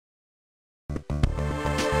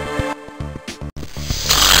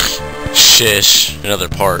Shish, another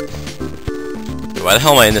part. Why the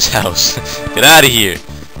hell am I in this house? Get out of here!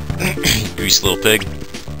 Greasy little pig.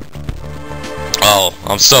 Oh,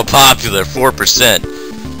 I'm so popular, 4%.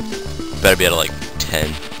 Better be at like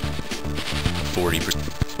 10,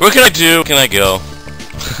 40%. What can I do? Where can I go?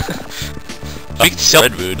 I can sell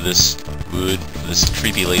redwood to this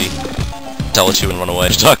creepy lady. Tell it to and run away.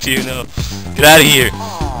 Talk to you? No. Get out of here!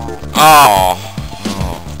 Oh.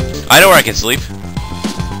 I know where I can sleep.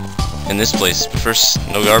 In this place. But first,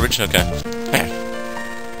 no garbage? Okay.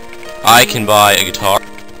 I can buy a guitar.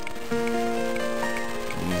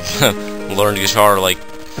 Learn guitar like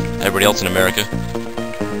everybody else in America.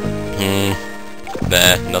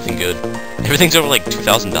 Nah, nothing good. Everything's over like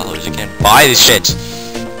 $2,000. You can't buy this shit.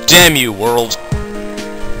 Damn you, world.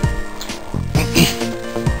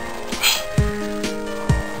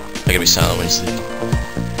 I gotta be silent when you sleep.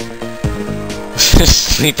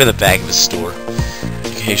 Sleep in the back of the store.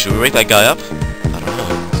 Okay, should we wake that guy up? I don't know.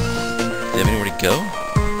 Do they have anywhere to go?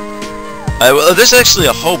 Well, there's actually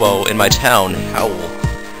a hobo in my town,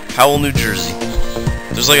 Howell, New Jersey.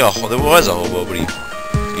 There was a hobo, but he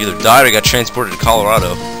either died or got transported to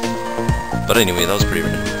Colorado. But anyway, that was pretty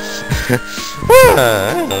random.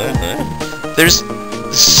 There's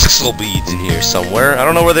sixel beads in here somewhere. I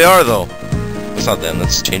don't know where they are though. That's not them.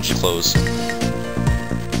 That's change the clothes.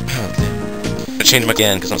 I changed my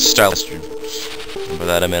again because I'm stylish. By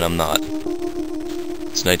that I meant I'm not.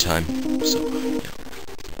 It's nighttime, so yeah.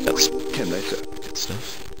 Got this good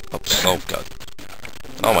stuff. Oh god.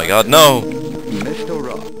 Oh my god, no!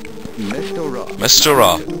 Mr.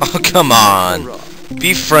 Raw. Oh, come on!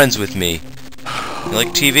 Be friends with me. You like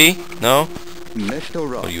TV? No?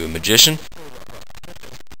 Are you a magician?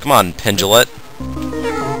 Come on, Pendulette.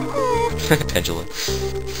 Pendulette.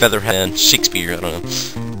 Featherhead. Shakespeare, I don't know.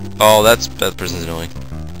 Oh, that person's annoying.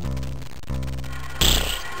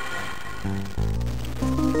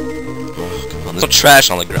 Oh, come on. There's no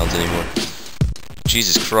trash on the grounds anymore.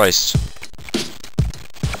 Jesus Christ.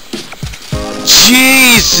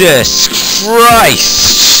 Jesus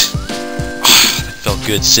Christ! That felt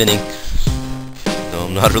good sinning. No,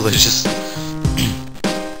 I'm not religious.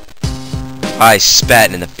 I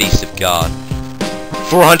spat in the face of God.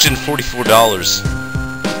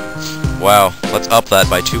 $444. Wow, let's up that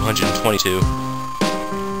by 222.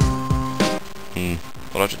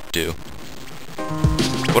 What do I have to do?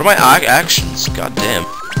 What are my actions? God damn.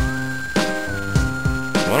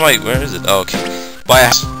 Where is it? Oh, okay. Buy a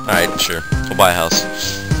house. Alright, sure. We'll buy a house.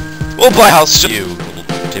 We'll buy a house. You, little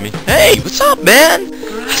Timmy. Hey, what's up, man?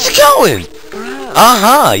 How's it going?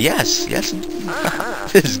 Yes.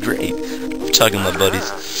 This is great. I'm talking to my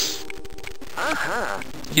buddies.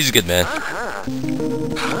 He's a good man.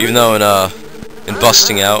 Even though in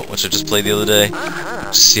Busting Out, which I just played the other day,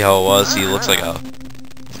 just to see how it was, he looks like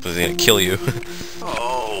he's gonna kill you.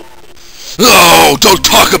 Oh, don't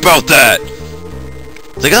talk about that!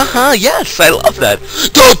 It's like, yes, I love that.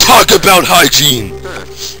 Don't talk about hygiene!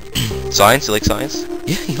 Science? You like science?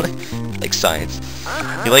 Yeah, you like science.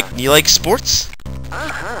 You like sports?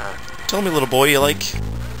 Tell me, little boy, you like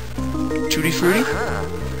Tutti Frutti?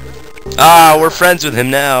 Ah, we're friends with him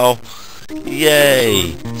now.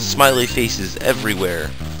 Yay! Smiley faces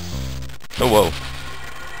everywhere. Oh, whoa.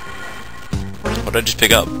 What did I just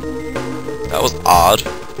pick up? That was odd.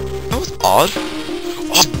 That was odd? Oh,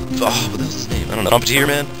 what the hell's his name? I don't know. Trumpeteer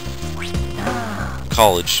man?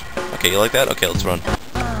 College. Okay, you like that? Okay, let's run.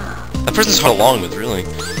 That person's hard along with, really.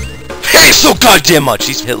 Hey, so goddamn much!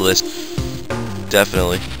 He's hit list.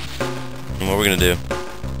 Definitely. And what are we gonna do?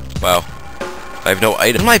 Wow. I have no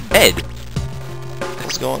item in my bed.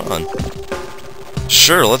 What's going on?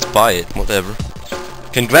 Sure, let's buy it. Whatever.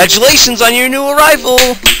 Congratulations on your new arrival!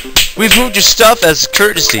 We've moved your stuff as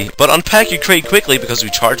courtesy, but unpack your crate quickly because we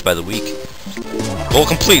charge by the week. Goal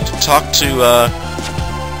complete. Talk to,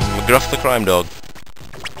 McGruff the crime dog.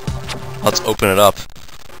 Let's open it up.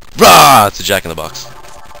 Rah! It's a jack in the box.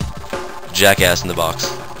 Jackass in the box.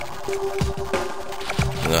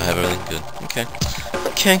 Do I have everything? Good.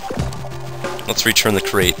 Okay. Let's return the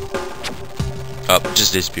crate. Oh, it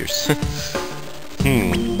just disappears.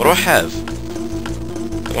 What do I have?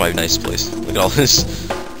 Look at my nice place. Look at all this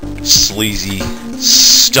sleazy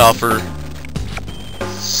stuffer.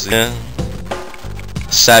 Yeah.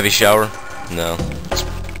 Savvy shower? No.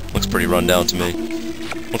 Looks pretty run down to me.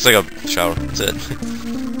 Looks like a shower. That's it.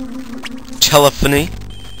 Telephony.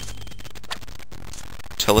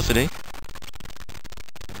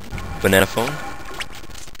 Banana phone.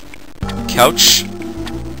 Couch.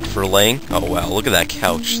 for laying. Oh wow, look at that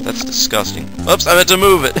couch. That's disgusting. Oops, I meant to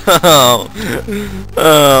move it.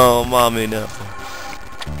 Oh, mommy, no.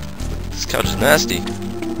 This couch is nasty.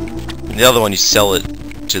 And the other one, you sell it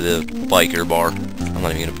to the biker bar. I'm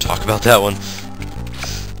not even gonna talk about that one.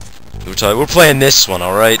 We're playing this one,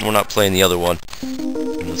 alright? We're not playing the other one.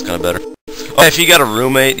 That's kind of better. Oh, if you got a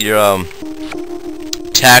roommate, your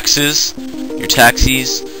taxes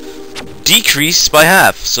decrease by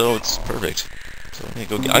half, so it's perfect. So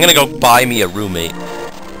I'm gonna go buy me a roommate.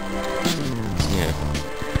 Yeah.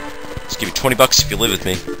 Just give you 20 bucks if you live with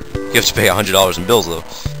me. You have to pay $100 in bills though.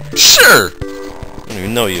 Sure. I don't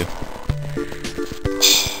even know you.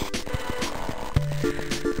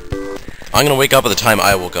 I'm gonna wake up at the time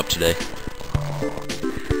I woke up today.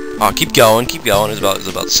 Oh, keep going, keep going. It's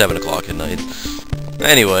about 7 o'clock at night.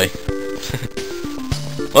 Anyway,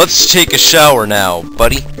 let's take a shower now,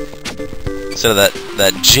 buddy. Instead of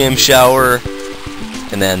that gym shower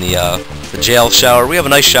and then the jail shower, we have a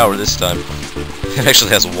nice shower this time. It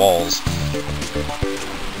actually has walls.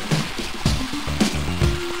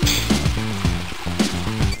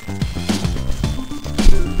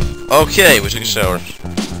 Okay, we took a shower.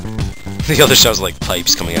 The other shower's like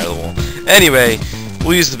pipes coming out of the wall. Anyway,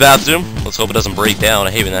 we'll use the bathroom. Let's hope it doesn't break down.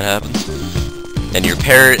 I hate when that happens. Then you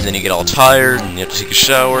repair it, and then you get all tired, and you have to take a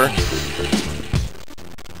shower.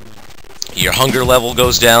 Your hunger level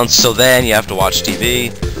goes down, so then you have to watch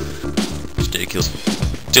TV. It's ridiculous.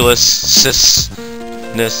 Ridiculousness.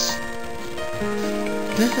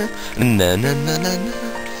 Na na na na na.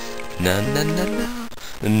 Na na na na.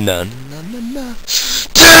 Na na na na.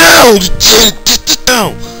 Down!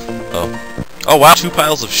 Oh. Oh wow, 2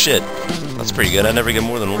 piles of shit. That's pretty good. I never get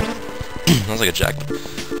more than one. Sounds like a jackpot.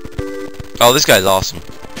 Oh, this guy's awesome.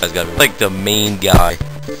 This guy's gotta be like the main guy.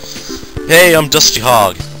 Hey, I'm Dusty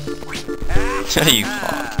Hog. You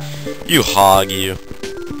hog. You hog, you.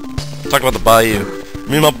 Talk about the Bayou.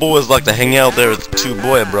 Me and my boys like to hang out there with the 2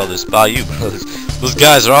 Boya brothers. Bayou brothers. Those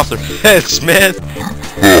guys are off their heads, man.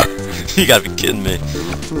 You gotta be kidding me.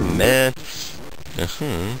 Man.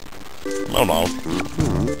 Oh no.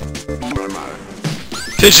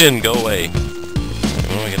 Pigeon, go away.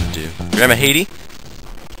 What am I gonna do? Grandma Haiti?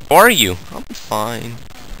 How are you? I'm fine.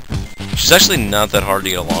 She's actually not that hard to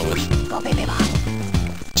get along with.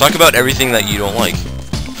 Talk about everything that you don't like.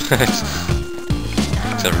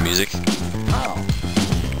 Except for music.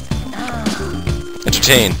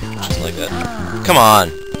 Entertain. Just like that. Come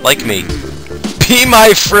on. Like me. Be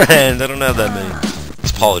my friend! I don't have that many.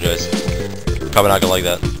 Let's apologize. Probably not gonna like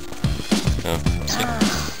that. Oh,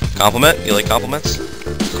 compliment? You like compliments?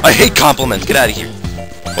 I hate compliments! Get out of here!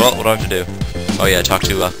 Well, what do I have to do? Oh yeah, talk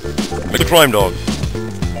to, the crime dog.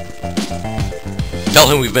 Tell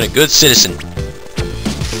him we've been a good citizen.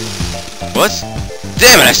 What?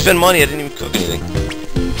 Damn it, I spent money, I didn't even cook anything.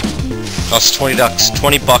 Costs 20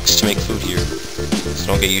 bucks to make food here. So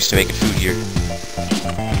don't get used to making food here.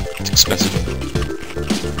 It's expensive.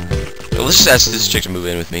 Well, let's just ask this chick to move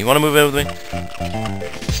in with me. You wanna move in with me?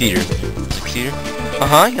 Theater. Like theater?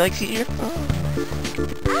 Uh-huh, you like theater?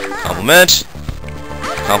 Compliment.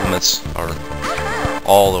 Compliments are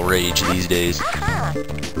all the rage these days.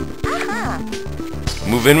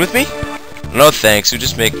 Move in with me? No thanks, you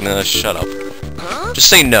just make shut up. Just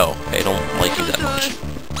say no. Hey, I don't like you that much.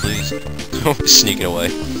 Please. Don't be sneaking away.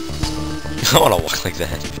 I wanna walk like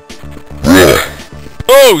that.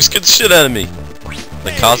 Oh, he scared the shit out of me.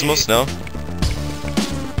 Like Cosmos? No?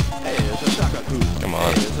 Come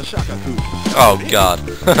on. Oh god.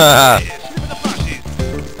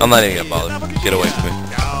 I'm not even gonna bother. Get away from me.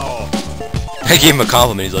 I gave him a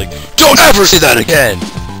compliment, he's like, don't ever say that again!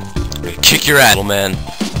 I'm gonna kick your ass, little man.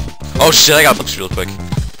 Oh shit, I got books real quick.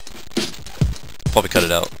 Probably cut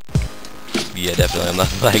it out. Yeah, definitely, I'm not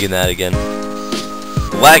lagging that again.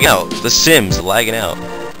 Lag out! The Sims, lagging out.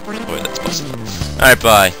 Oh wait, that's busted. Alright,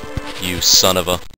 bye. You son of a...